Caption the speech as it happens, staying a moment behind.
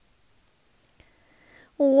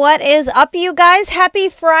What is up, you guys? Happy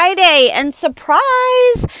Friday, and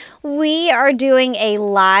surprise, we are doing a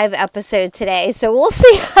live episode today. So we'll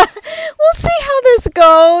see how this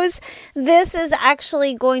goes. This is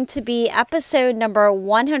actually going to be episode number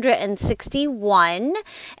 161,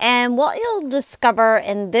 and what you'll discover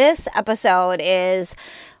in this episode is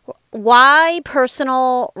why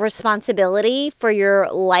personal responsibility for your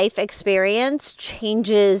life experience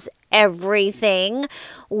changes everything,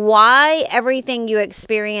 why everything you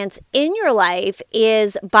experience in your life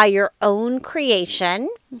is by your own creation,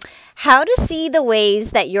 how to see the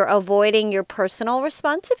ways that you're avoiding your personal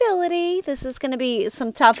responsibility. This is going to be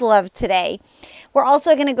some tough love today. We're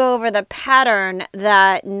also going to go over the pattern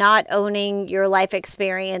that not owning your life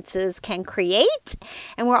experiences can create.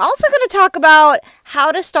 And we're also going to talk about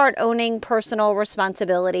how to start owning personal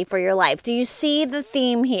responsibility for your life. Do you see the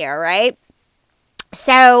theme here, right?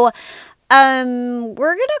 So, we're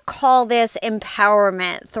going to call this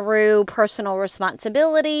empowerment through personal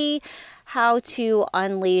responsibility, how to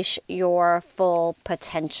unleash your full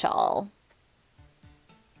potential.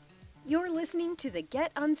 You're listening to the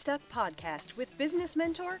Get Unstuck podcast with business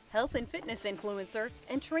mentor, health and fitness influencer,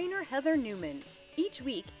 and trainer Heather Newman. Each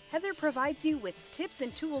week, Heather provides you with tips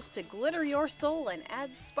and tools to glitter your soul and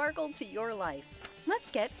add sparkle to your life.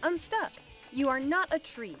 Let's get unstuck. You are not a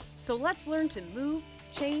tree, so let's learn to move,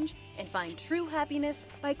 change, and find true happiness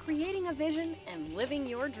by creating a vision and living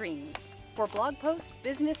your dreams. For blog posts,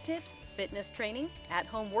 business tips, fitness training,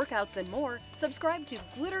 at-home workouts, and more, subscribe to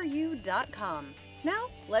glitteru.com. Now,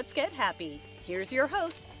 let's get happy. Here's your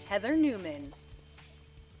host, Heather Newman.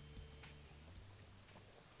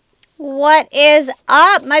 What is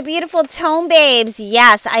up, my beautiful tone babes?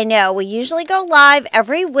 Yes, I know. We usually go live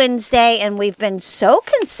every Wednesday, and we've been so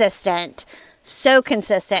consistent,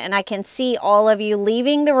 and I can see all of you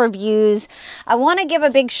leaving the reviews. I want to give a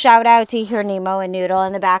big shout out to Hear Nemo and Noodle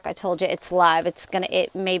in the back. I told you it's live.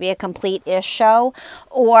 It may be a complete-ish show,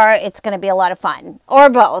 or it's going to be a lot of fun, or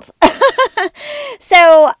both.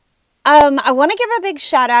 So, I want to give a big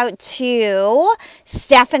shout out to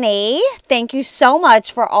Stephanie. Thank you so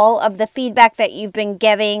much for all of the feedback that you've been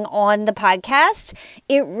giving on the podcast.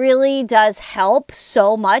 It really does help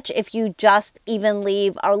so much if you just even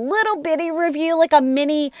leave a little bitty review, like a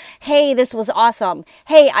mini, hey, this was awesome.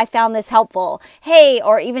 Hey, I found this helpful. Hey,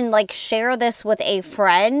 or even like share this with a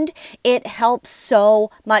friend. It helps so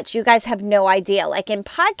much. You guys have no idea. Like in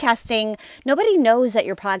podcasting, nobody knows that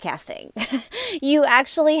you're podcasting. You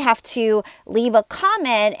actually have to leave a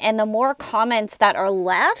comment, and the more comments that are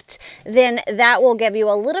left, then that will give you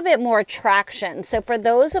a little bit more traction. So for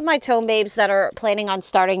those of my tone babes that are planning on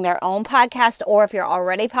starting their own podcast, or if you're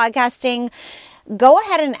already podcasting, go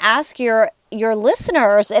ahead and ask your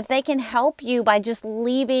listeners if they can help you by just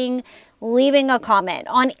leaving a comment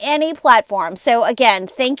on any platform. So again,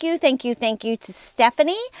 thank you to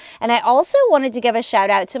Stephanie. And I also wanted to give a shout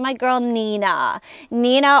out to my girl, Nina.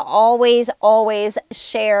 Nina always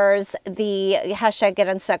shares the hashtag Get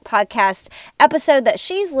Unstuck podcast episode that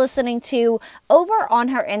she's listening to over on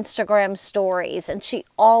her Instagram stories. And she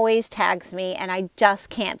always tags me, and I just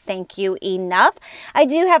can't thank you enough. I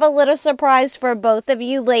do have a little surprise for both of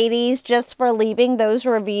you ladies just for leaving those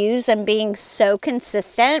reviews and being so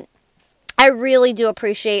consistent. I really do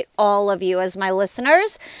appreciate all of you as my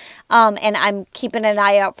listeners, and I'm keeping an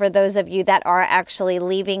eye out for those of you that are actually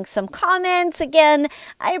leaving some comments. Again,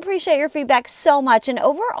 I appreciate your feedback so much. And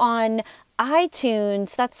over on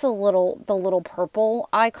iTunes, that's the little purple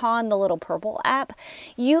icon, the little purple app.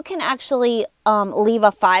 You can actually leave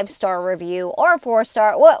a 5-star review or a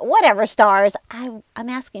 4-star, whatever stars. I'm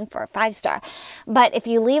asking for a 5-star. But if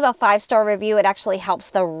you leave a 5-star review, it actually helps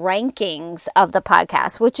the rankings of the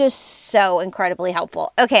podcast, which is so incredibly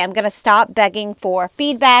helpful. Okay, I'm going to stop begging for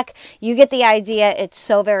feedback. You get the idea. It's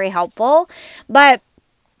so very helpful. But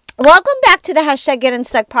welcome back to the hashtag Get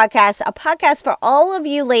Unstuck podcast, a podcast for all of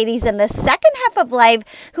you ladies in the second half of life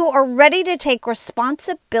who are ready to take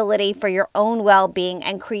responsibility for your own well-being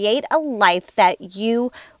and create a life that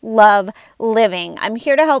you love living. I'm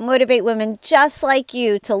here to help motivate women just like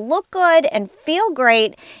you to look good and feel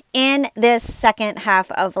great in this second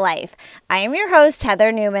half of life. I am your host,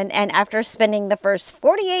 Heather Newman, and after spending the first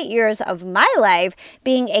 48 years of my life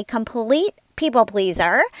being a complete people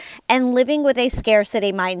pleaser and living with a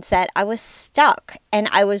scarcity mindset, I was stuck and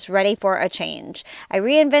I was ready for a change. I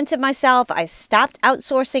reinvented myself. I stopped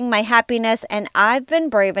outsourcing my happiness, and I've been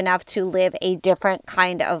brave enough to live a different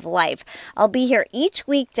kind of life. I'll be here each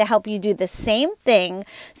week to help you do the same thing.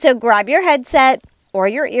 So grab your headset or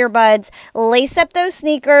your earbuds, lace up those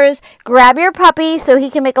sneakers, grab your puppy so he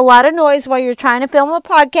can make a lot of noise while you're trying to film a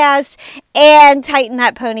podcast, and tighten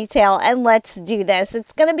that ponytail, and let's do this.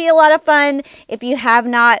 It's going to be a lot of fun. If you have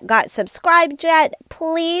not got subscribed yet,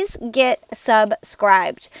 please get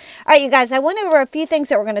subscribed. All right, you guys, I went over a few things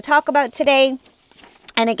that we're going to talk about today.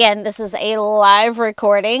 And again, this is a live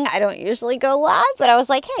recording. I don't usually go live, but I was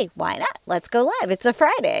like, hey, why not? Let's go live. It's a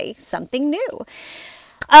Friday, something new.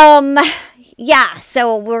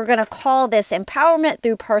 So we're going to call this Empowerment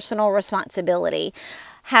Through Personal Responsibility,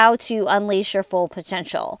 how to unleash your full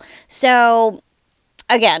potential. So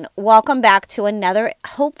again, welcome back to another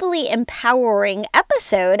hopefully empowering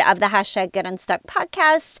episode of the Get Unstuck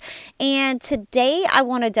podcast. And today I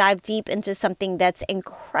want to dive deep into something that's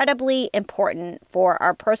incredibly important for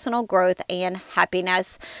our personal growth and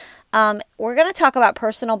happiness. We're going to talk about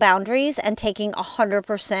personal boundaries and taking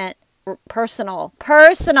 100%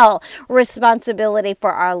 personal responsibility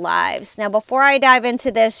for our lives. Now, before I dive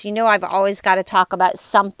into this, I've always got to talk about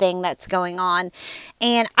something that's going on.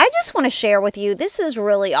 And I just want to share with you, this is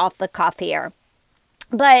really off the cuff here,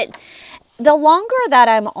 but the longer that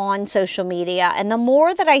I'm on social media and the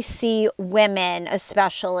more that I see women,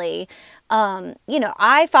 especially,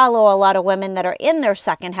 I follow a lot of women that are in their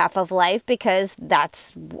second half of life because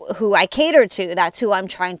that's who I cater to. That's who I'm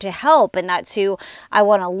trying to help. And that's who I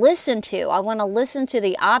want to listen to. I want to listen to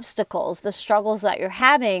the obstacles, the struggles that you're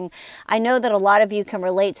having. I know that a lot of you can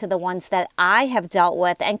relate to the ones that I have dealt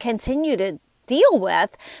with and continue to deal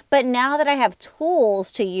with, but now that I have tools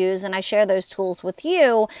to use and I share those tools with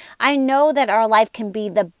you, I know that our life can be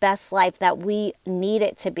the best life that we need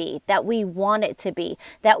it to be, that we want it to be,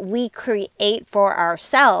 that we create for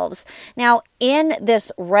ourselves. Now, in this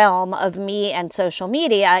realm of me and social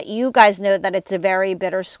media, you guys know that it's a very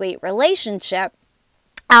bittersweet relationship.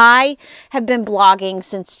 I have been blogging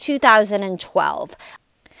since 2012.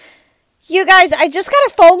 You guys, I just got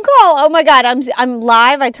a phone call. Oh my God, I'm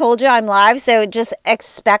live. I told you I'm live, so just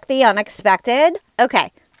expect the unexpected.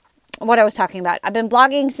 Okay, what I was talking about. I've been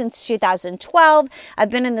blogging since 2012. I've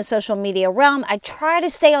been in the social media realm. I try to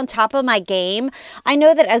stay on top of my game. I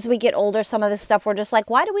know that as we get older, some of this stuff, we're just like,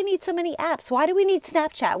 why do we need so many apps? Why do we need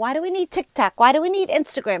Snapchat? Why do we need TikTok? Why do we need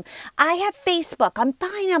Instagram? I have Facebook. I'm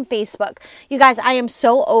fine on Facebook. You guys, I am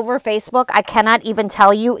so over Facebook. I cannot even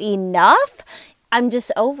tell you enough. I'm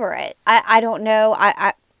just over it. I don't know.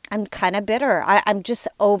 I'm kind of bitter. I'm just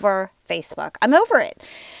over Facebook. I'm over it.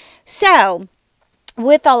 So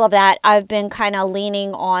with all of that, I've been kind of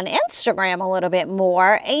leaning on Instagram a little bit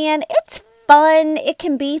more, and it's fun. It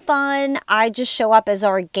can be fun. I just show up as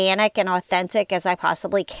organic and authentic as I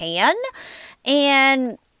possibly can.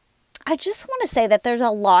 And I just want to say that there's a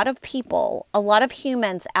lot of people, a lot of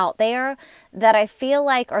humans out there that I feel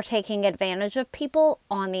like are taking advantage of people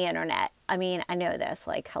on the internet. I mean, I know this,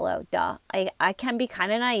 like, hello, duh. I can be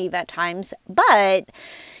kind of naive at times, but,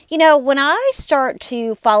 when I start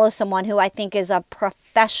to follow someone who I think is a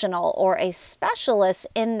professional or a specialist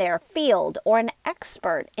in their field or an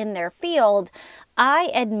expert in their field,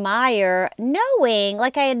 I admire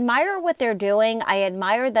I admire what they're doing. I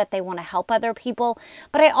admire that they want to help other people,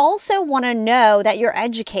 but I also want to know that you're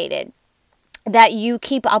educated, that you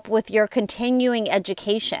keep up with your continuing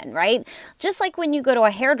education, right? Just like when you go to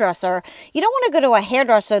a hairdresser, you don't want to go to a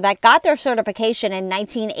hairdresser that got their certification in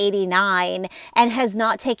 1989 and has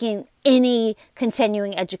not taken any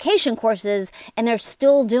continuing education courses, and they're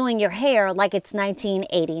still doing your hair like it's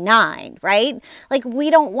 1989, right? Like, we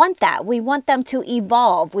don't want that. We want them to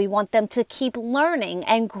evolve. We want them to keep learning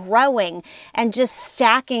and growing and just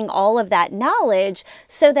stacking all of that knowledge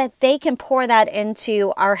so that they can pour that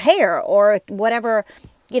into our hair or whatever,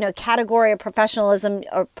 category of professionalism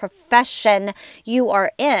or profession you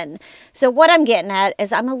are in. So what I'm getting at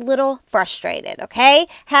is I'm a little frustrated, okay?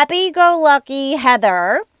 Happy-go-lucky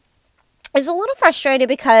Heather is a little frustrated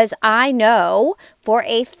because I know for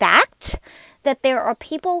a fact that there are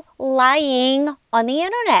people lying on the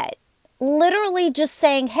internet, literally just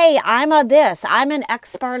saying, hey, I'm an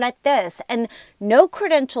expert at this, and no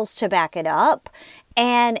credentials to back it up.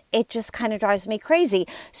 And it just kind of drives me crazy.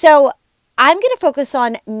 So I'm going to focus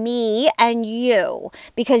on me and you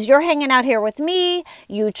because you're hanging out here with me.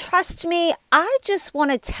 You trust me. I just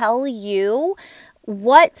want to tell you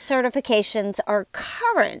what certifications are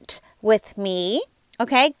current with me,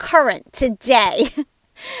 okay? Current, today.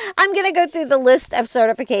 I'm going to go through the list of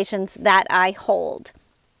certifications that I hold.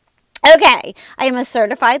 Okay, I am a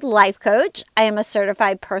certified life coach. I am a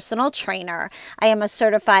certified personal trainer. I am a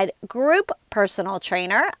certified group personal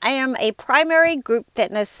trainer. I am a primary group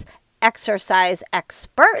fitness exercise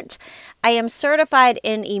expert. I am certified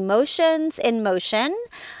in emotions in motion.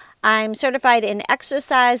 I'm certified in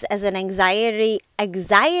exercise as an anxiety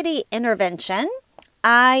intervention.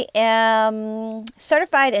 I am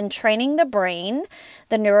certified in training the brain,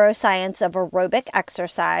 the neuroscience of aerobic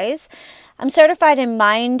exercise. I'm certified in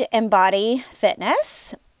mind and body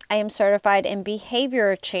fitness. I am certified in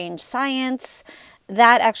behavior change science.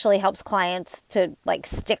 That actually helps clients to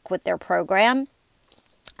stick with their program.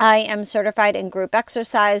 I am certified in group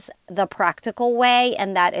exercise the practical way,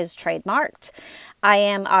 and that is trademarked. I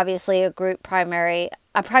am obviously a primary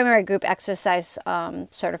group exercise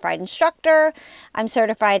certified instructor. I'm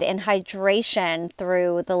certified in hydration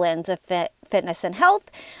through the lens of fitness and health.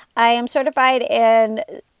 I am certified in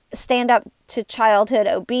stand up to childhood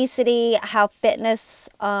obesity, how fitness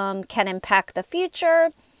can impact the future.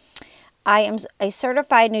 I am a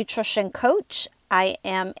certified nutrition coach. I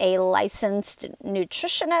am a licensed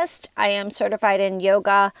nutritionist. I am certified in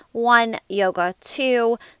Yoga 1, Yoga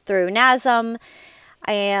 2 through NASM.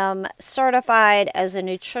 I am certified as a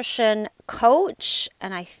nutrition coach,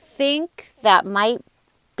 and I think that might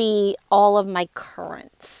be all of my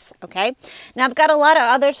currents. Okay. Now I've got a lot of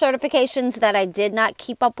other certifications that I did not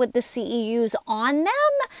keep up with the CEUs on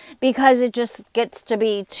them because it just gets to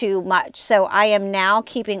be too much. So I am now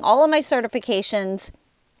keeping all of my certifications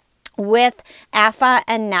with AFA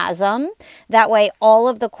and NASM. That way, all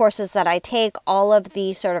of the courses that I take, all of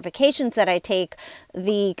the certifications that I take,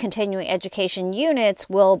 the continuing education units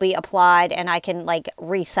will be applied, and I can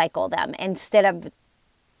recycle them instead of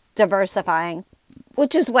diversifying,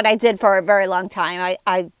 which is what I did for a very long time.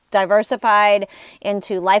 I diversified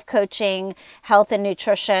into life coaching, health and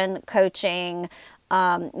nutrition coaching,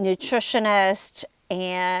 nutritionist,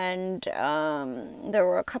 and there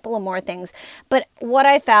were a couple of more things. But what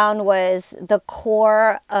I found was the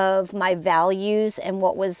core of my values and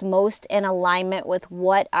what was most in alignment with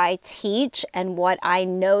what I teach and what I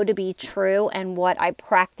know to be true and what I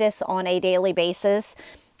practice on a daily basis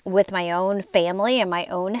with my own family and my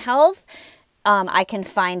own health. I can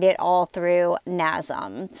find it all through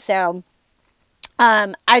NASM. So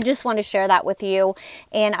I just want to share that with you.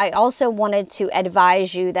 And I also wanted to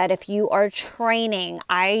advise you that if you are training,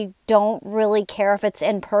 I don't really care if it's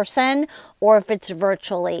in person or if it's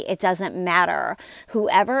virtually. It doesn't matter.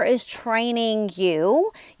 Whoever is training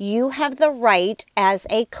you, you have the right as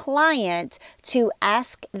a client to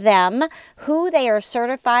ask them who they are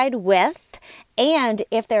certified with and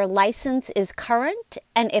if their license is current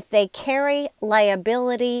and if they carry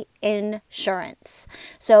liability insurance.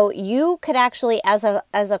 So you could actually, as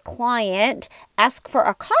a client, ask for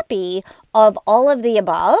a copy of all of the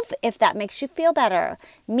above if that makes you feel better.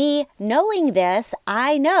 Me knowing this,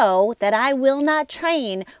 I know that I will not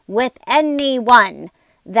train with anyone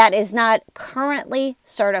that is not currently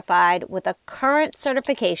certified with a current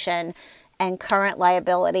certification and current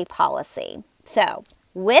liability policy. So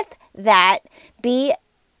with that, do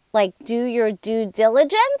your due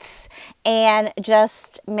diligence and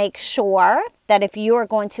just make sure that if you are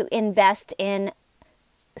going to invest in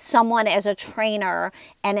someone as a trainer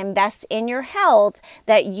and invest in your health,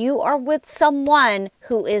 that you are with someone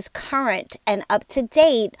who is current and up to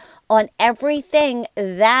date on everything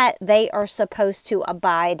that they are supposed to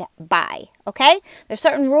abide by. Okay? There's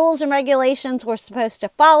certain rules and regulations we're supposed to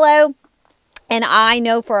follow. And I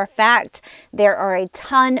know for a fact there are a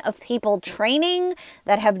ton of people training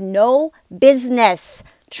that have no business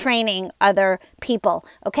training other people.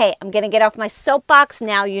 Okay, I'm going to get off my soapbox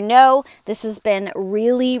now. You know, this has been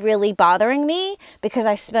really, really bothering me because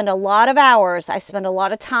I spend a lot of hours, I spend a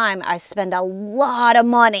lot of time, I spend a lot of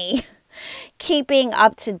money keeping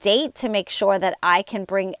up to date to make sure that I can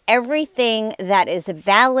bring everything that is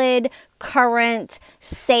valid, current,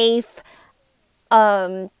 safe,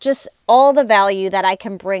 just all the value that I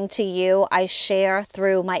can bring to you, I share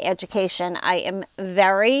through my education. I am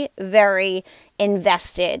very, very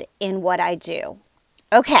invested in what I do.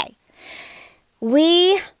 Okay,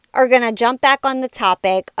 we are going to jump back on the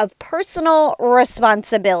topic of personal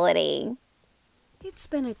responsibility. It's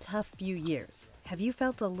been a tough few years. Have you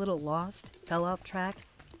felt a little lost, fell off track,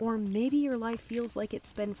 or maybe your life feels like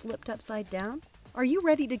it's been flipped upside down? Are you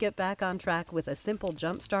ready to get back on track with a simple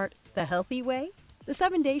jumpstart, the healthy way? The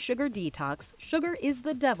 7-Day Sugar Detox, Sugar is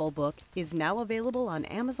the Devil book is now available on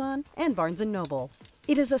Amazon and Barnes & Noble.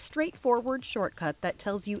 It is a straightforward shortcut that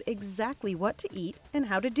tells you exactly what to eat and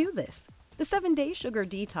how to do this. The 7-Day Sugar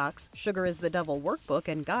Detox, Sugar is the Devil workbook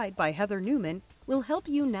and guide by Heather Newman will help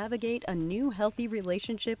you navigate a new healthy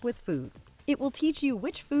relationship with food. It will teach you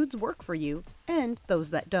which foods work for you and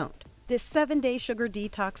those that don't. This 7-Day Sugar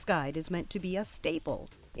Detox guide is meant to be a staple.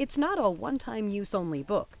 It's not a one-time use only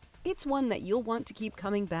book. It's one that you'll want to keep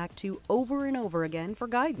coming back to over and over again for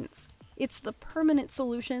guidance. It's the permanent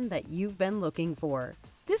solution that you've been looking for.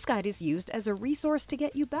 This guide is used as a resource to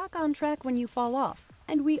get you back on track when you fall off,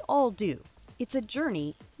 and we all do. It's a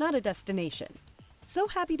journey, not a destination. So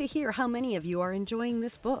happy to hear how many of you are enjoying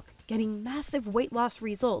this book, getting massive weight loss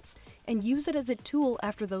results, and use it as a tool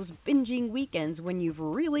after those binging weekends when you've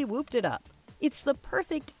really whooped it up. It's the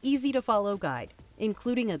perfect, easy-to-follow guide,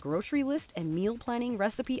 including a grocery list and meal planning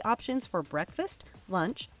recipe options for breakfast,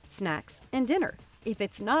 lunch, snacks, and dinner. If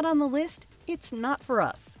it's not on the list, it's not for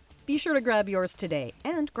us. Be sure to grab yours today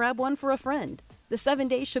and grab one for a friend. The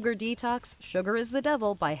 7-Day Sugar Detox, Sugar is the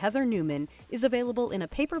Devil by Heather Newman is available in a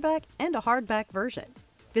paperback and a hardback version.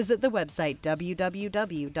 Visit the website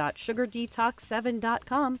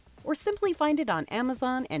www.sugardetox7.com or simply find it on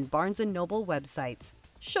Amazon and Barnes & Noble websites.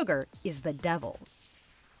 Sugar is the Devil.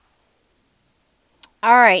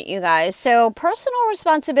 All right, you guys. So personal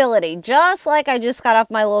responsibility, just like I just got off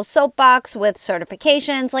my little soapbox with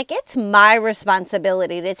certifications, like it's my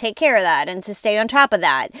responsibility to take care of that and to stay on top of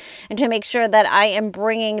that and to make sure that I am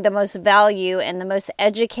bringing the most value and the most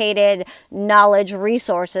educated knowledge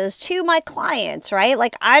resources to my clients, right?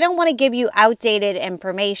 Like I don't want to give you outdated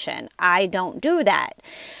information. I don't do that.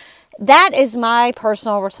 That is my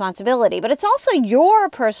personal responsibility, but it's also your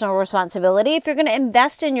personal responsibility if you're going to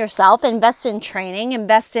invest in yourself, invest in training,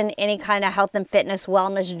 invest in any kind of health and fitness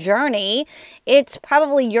wellness journey. It's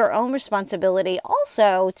probably your own responsibility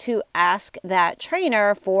also to ask that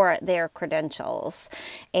trainer for their credentials.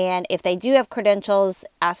 And if they do have credentials,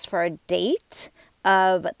 ask for a date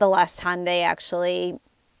of the last time they actually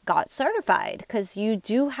got certified, because you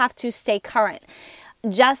do have to stay current.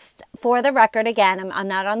 Just for the record, again, I'm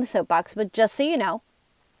not on the soapbox, but just so you know,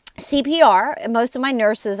 CPR, most of my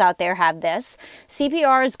nurses out there have this.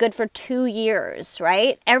 CPR is good for 2 years,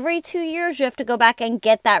 right? Every 2 years, you have to go back and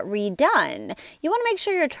get that redone. You want to make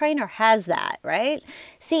sure your trainer has that, right?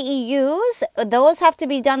 CEUs, those have to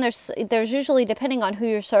be done. There's usually, depending on who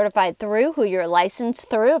you're certified through, who you're licensed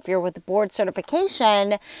through. If you're with board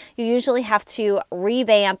certification, you usually have to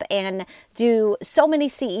revamp and do so many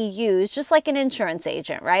CEUs, just like an insurance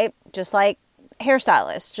agent, right? Just like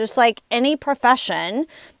hairstylists, just like any profession.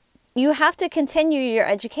 You have to continue your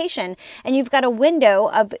education, and you've got a window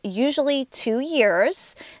of usually 2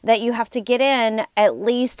 years that you have to get in at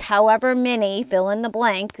least however many, fill in the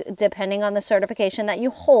blank, depending on the certification that you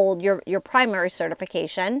hold, your primary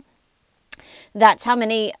certification. That's how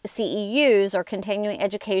many CEUs or continuing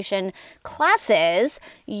education classes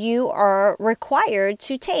you are required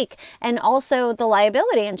to take. And also the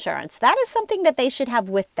liability insurance. That is something that they should have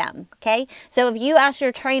with them, okay? So if you ask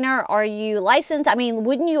your trainer, are you licensed? I mean,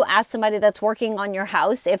 wouldn't you ask somebody that's working on your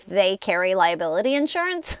house if they carry liability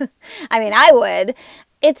insurance? I mean, I would.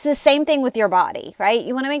 It's the same thing with your body, right?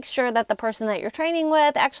 You want to make sure that the person that you're training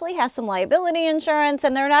with actually has some liability insurance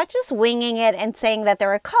and they're not just winging it and saying that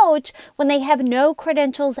they're a coach when they have no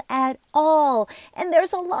credentials at all. And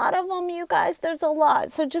there's a lot of them, you guys. There's a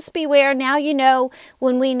lot. So just beware. Now you know,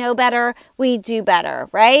 when we know better, we do better,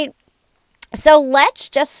 right? So let's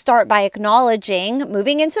just start by acknowledging,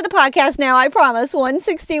 moving into the podcast now, I promise,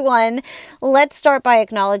 161. Let's start by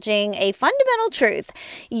acknowledging a fundamental truth.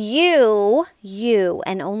 You,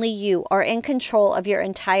 and only you are in control of your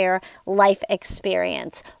entire life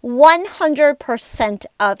experience. 100%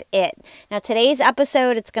 of it. Now today's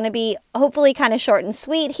episode, it's going to be hopefully kind of short and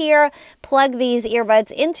sweet here. Plug these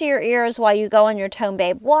earbuds into your ears while you go on your Tone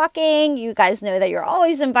Babe walking. You guys know that you're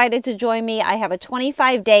always invited to join me. I have a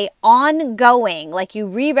 25-day ongoing, like you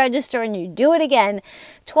re-register and you do it again,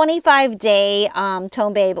 25-day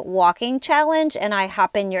Tone Babe walking challenge, and I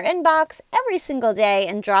hop in your inbox every single day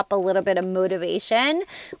and drop a little bit of motivation,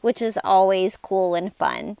 which is always cool and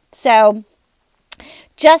fun. So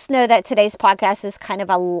just know that today's podcast is kind of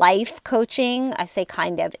a life coaching. I say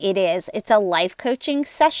kind of, it is. It's a life coaching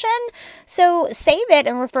session. So save it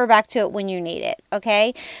and refer back to it when you need it,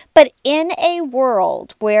 okay? But in a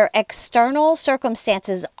world where external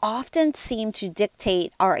circumstances often seem to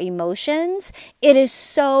dictate our emotions, it is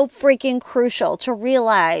so freaking crucial to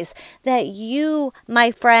realize that you,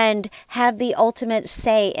 my friend, have the ultimate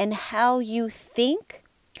say in how you think,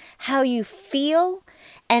 how you feel,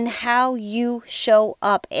 and how you show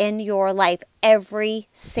up in your life every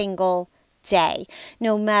single day.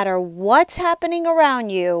 No matter what's happening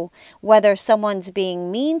around you, whether someone's being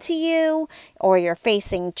mean to you, or you're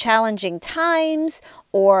facing challenging times,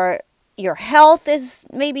 or your health is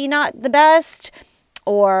maybe not the best,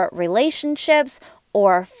 or relationships,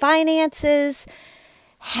 or finances,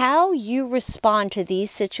 how you respond to these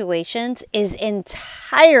situations is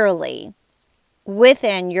entirely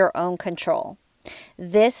within your own control.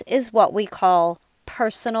 This is what we call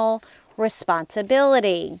personal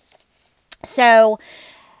responsibility. So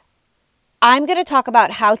I'm going to talk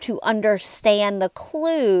about how to understand the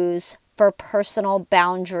clues for personal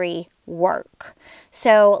boundary work.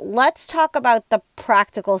 So let's talk about the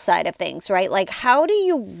practical side of things, right? Like, how do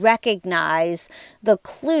you recognize the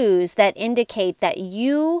clues that indicate that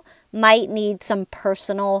you might need some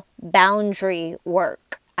personal boundary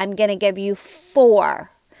work? I'm going to give you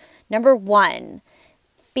 4. Number 1,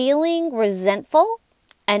 feeling resentful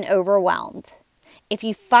and overwhelmed. If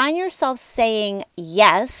you find yourself saying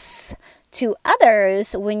yes to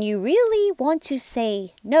others when you really want to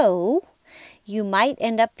say no, you might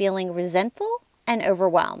end up feeling resentful and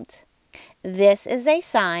overwhelmed. This is a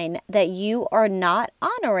sign that you are not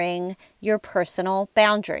honoring your personal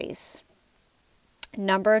boundaries.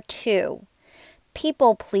 Number 2,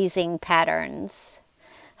 people-pleasing patterns.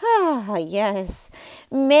 Ah, yes.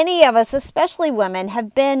 Many of us, especially women,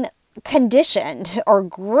 have been conditioned or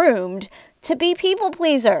groomed to be people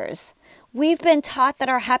pleasers. We've been taught that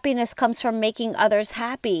our happiness comes from making others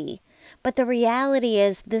happy. But the reality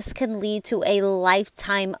is this can lead to a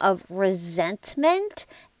lifetime of resentment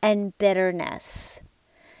and bitterness.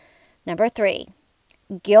 Number 3,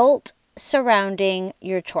 guilt surrounding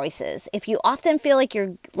your choices. If you often feel like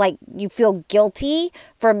you feel guilty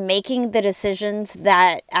for making the decisions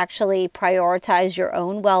that actually prioritize your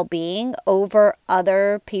own well-being over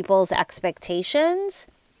other people's expectations,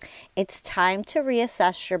 it's time to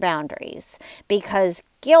reassess your boundaries, because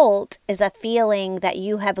guilt is a feeling that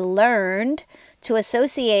you have learned to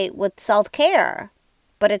associate with self-care,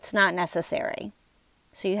 but it's not necessary.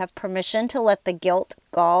 So you have permission to let the guilt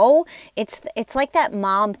go. It's like that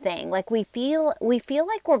mom thing. Like we feel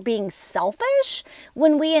like we're being selfish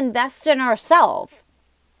when we invest in ourselves.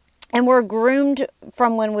 And we're groomed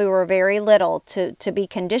from when we were very little to be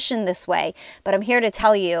conditioned this way. But I'm here to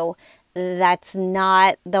tell you that's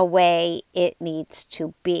not the way it needs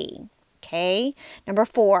to be. Okay? Number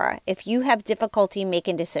 4, if you have difficulty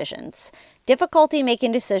making decisions. Difficulty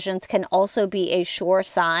making decisions can also be a sure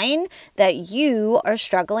sign that you are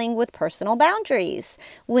struggling with personal boundaries.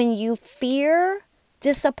 When you fear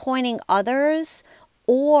disappointing others,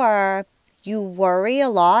 or you worry a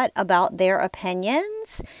lot about their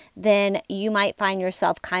opinions, then you might find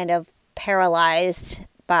yourself kind of paralyzed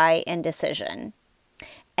by indecision.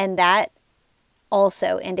 And that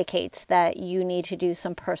also indicates that you need to do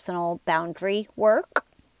some personal boundary work.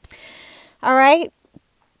 All right.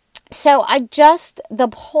 So the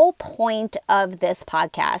whole point of this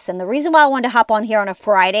podcast, and the reason why I wanted to hop on here on a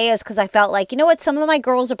Friday is because I felt like, you know what, some of my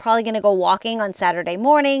girls are probably going to go walking on Saturday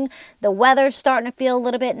morning. The weather's starting to feel a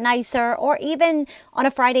little bit nicer, or even on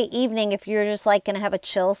a Friday evening, if you're just like going to have a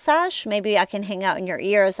chill sesh, maybe I can hang out in your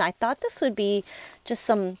ears. I thought this would be just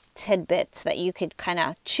some tidbits that you could kind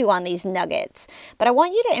of chew on, these nuggets. But I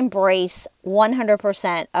want you to embrace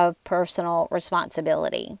 100% of personal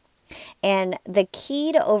responsibility. And the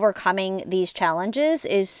key to overcoming these challenges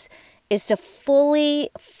is to fully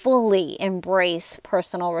embrace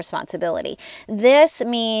personal responsibility. This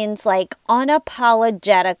means like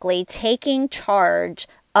unapologetically taking charge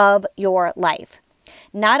of your life.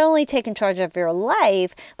 Not only taking charge of your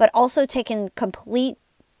life, but also taking complete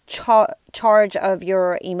charge of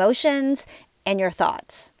your emotions and your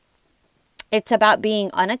thoughts. It's about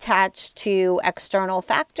being unattached to external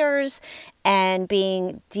factors and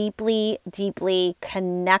being deeply, deeply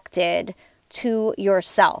connected to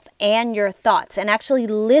yourself and your thoughts, and actually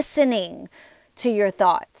listening to your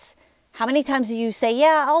thoughts. How many times do you say,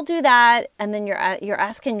 yeah, I'll do that, and then you're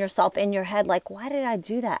asking yourself in your head, like, why did I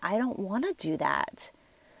do that? I don't want to do that.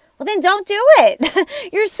 Well, then don't do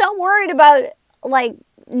it. You're so worried about like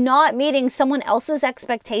not meeting someone else's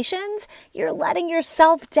expectations. You're letting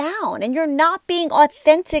yourself down, and you're not being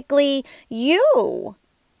authentically you.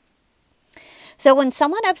 So when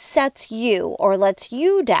someone upsets you or lets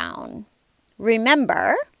you down,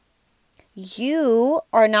 remember, you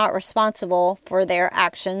are not responsible for their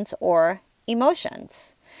actions or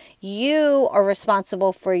emotions. You are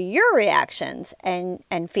responsible for your reactions and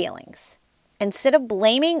feelings. Instead of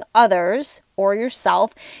blaming others or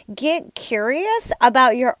yourself, get curious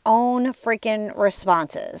about your own freaking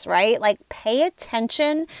responses, right? Like, pay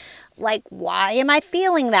attention. Like, why am I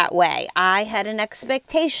feeling that way? I had an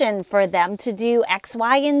expectation for them to do X,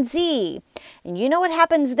 Y, and Z. And you know what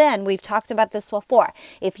happens then? We've talked about this before.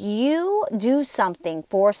 If you do something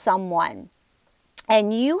for someone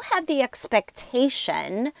and you have the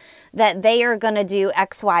expectation that they are going to do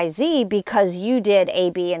X, Y, Z because you did A,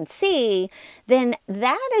 B, and C, then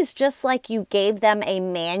that is just like you gave them a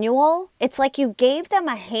manual. It's like you gave them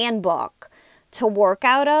a handbook to work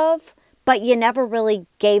out of, but you never really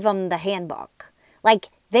gave them the handbook. Like,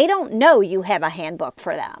 they don't know you have a handbook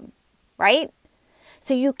for them, right?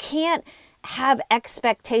 So you can't have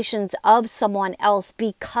expectations of someone else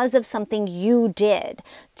because of something you did.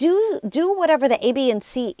 Do whatever the A, B, and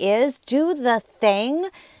C is. Do the thing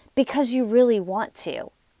because you really want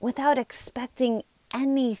to, without expecting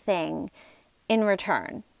anything in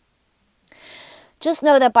return. Just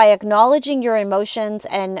know that by acknowledging your emotions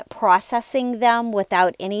and processing them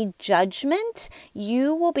without any judgment,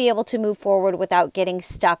 you will be able to move forward without getting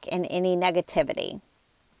stuck in any negativity.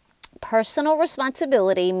 Personal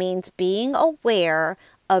responsibility means being aware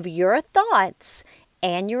of your thoughts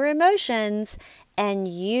and your emotions, and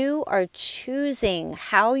you are choosing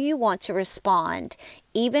how you want to respond,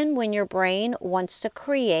 even when your brain wants to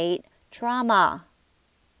create drama.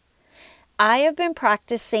 I have been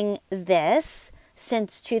practicing this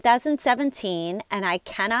since 2017, and I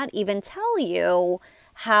cannot even tell you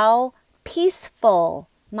how peaceful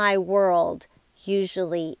my world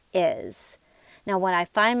usually is. Now, when I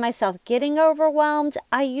find myself getting overwhelmed,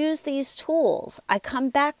 I use these tools. I come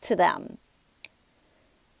back to them.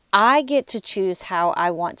 I get to choose how I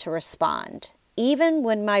want to respond. Even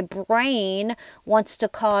when my brain wants to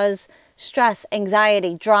cause stress,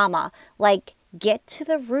 anxiety, drama, like get to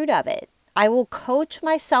the root of it. I will coach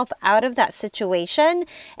myself out of that situation.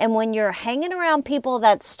 And when you're hanging around people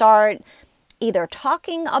that start either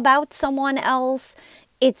talking about someone else,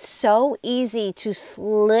 it's so easy to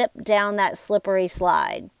slip down that slippery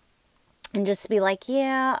slide and just be like,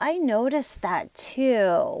 yeah, I noticed that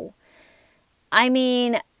too. I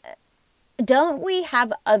mean, don't we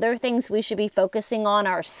have other things we should be focusing on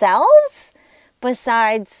ourselves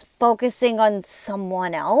besides focusing on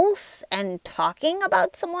someone else and talking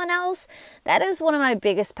about someone else? That is one of my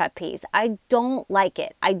biggest pet peeves. I don't like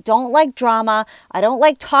it. I don't like drama. I don't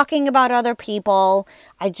like talking about other people.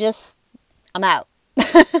 I'm out.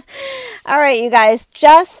 All right, you guys,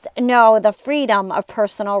 just know the freedom of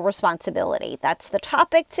personal responsibility. That's the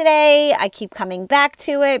topic today. I keep coming back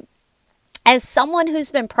to it. As someone who's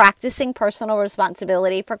been practicing personal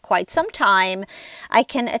responsibility for quite some time, I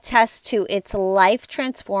can attest to its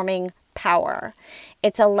life-transforming power.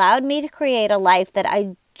 It's allowed me to create a life that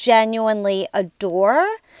I genuinely adore,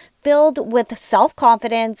 filled with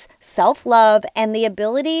self-confidence, self-love, and the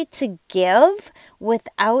ability to give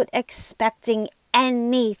without expecting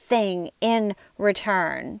anything in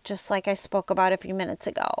return, just like I spoke about a few minutes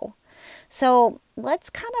ago. So let's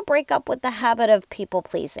kind of break up with the habit of people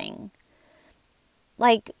pleasing.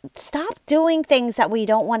 Like, stop doing things that we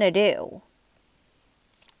don't want to do.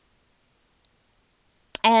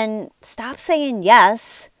 And stop saying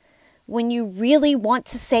yes when you really want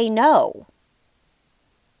to say no.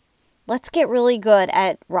 Let's get really good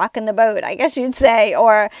at rocking the boat, I guess you'd say,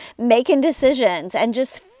 or making decisions and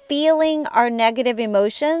just feeling our negative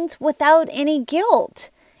emotions without any guilt.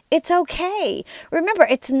 It's okay. Remember,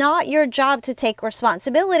 it's not your job to take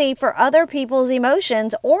responsibility for other people's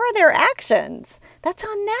emotions or their actions. That's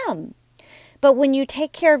on them. But when you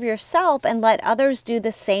take care of yourself and let others do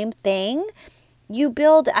the same thing, you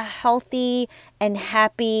build a healthy and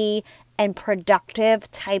happy and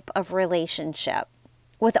productive type of relationship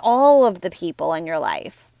with all of the people in your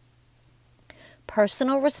life.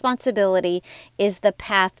 Personal responsibility is the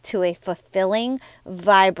path to a fulfilling,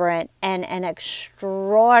 vibrant, and an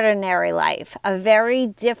extraordinary life, a very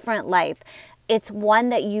different life. It's one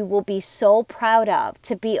that you will be so proud of,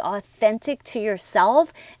 to be authentic to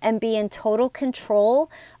yourself and be in total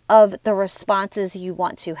control of the responses you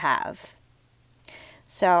want to have.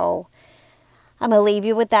 So I'm going to leave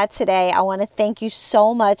you with that today. I want to thank you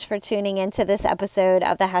so much for tuning into this episode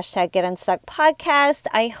of the #GetUnstuck podcast.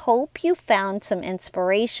 I hope you found some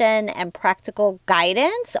inspiration and practical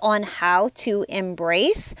guidance on how to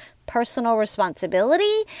embrace personal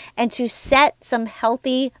responsibility and to set some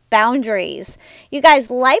healthy boundaries. You guys,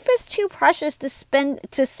 life is too precious to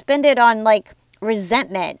spend it on like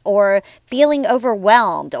resentment or feeling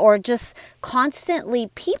overwhelmed or just constantly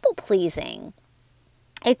people pleasing.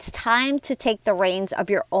 It's time to take the reins of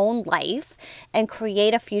your own life and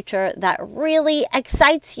create a future that really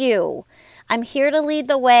excites you. I'm here to lead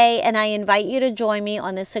the way, and I invite you to join me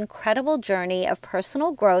on this incredible journey of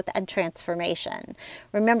personal growth and transformation.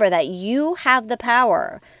 Remember that you have the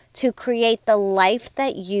power to create the life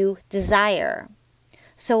that you desire.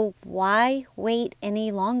 So why wait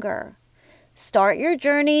any longer? Start your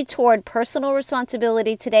journey toward personal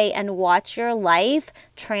responsibility today and watch your life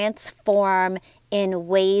transform in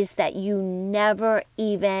ways that you never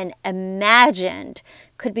even imagined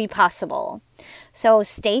could be possible. So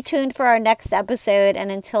stay tuned for our next episode,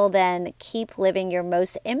 and until then, keep living your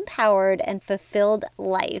most empowered and fulfilled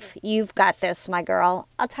life. You've got this, my girl.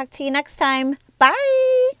 I'll talk to you next time.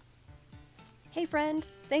 Bye! Hey friend,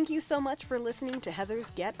 thank you so much for listening to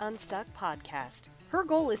Heather's Get Unstuck podcast. Her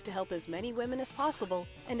goal is to help as many women as possible,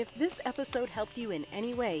 and if this episode helped you in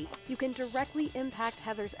any way, you can directly impact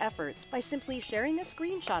Heather's efforts by simply sharing a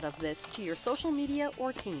screenshot of this to your social media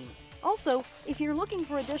or team. Also, if you're looking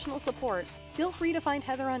for additional support, feel free to find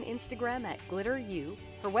Heather on Instagram at GlitterU,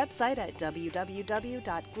 her website at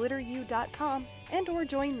www.glitteru.com, and or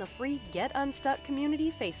join the free Get Unstuck community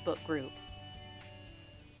Facebook group.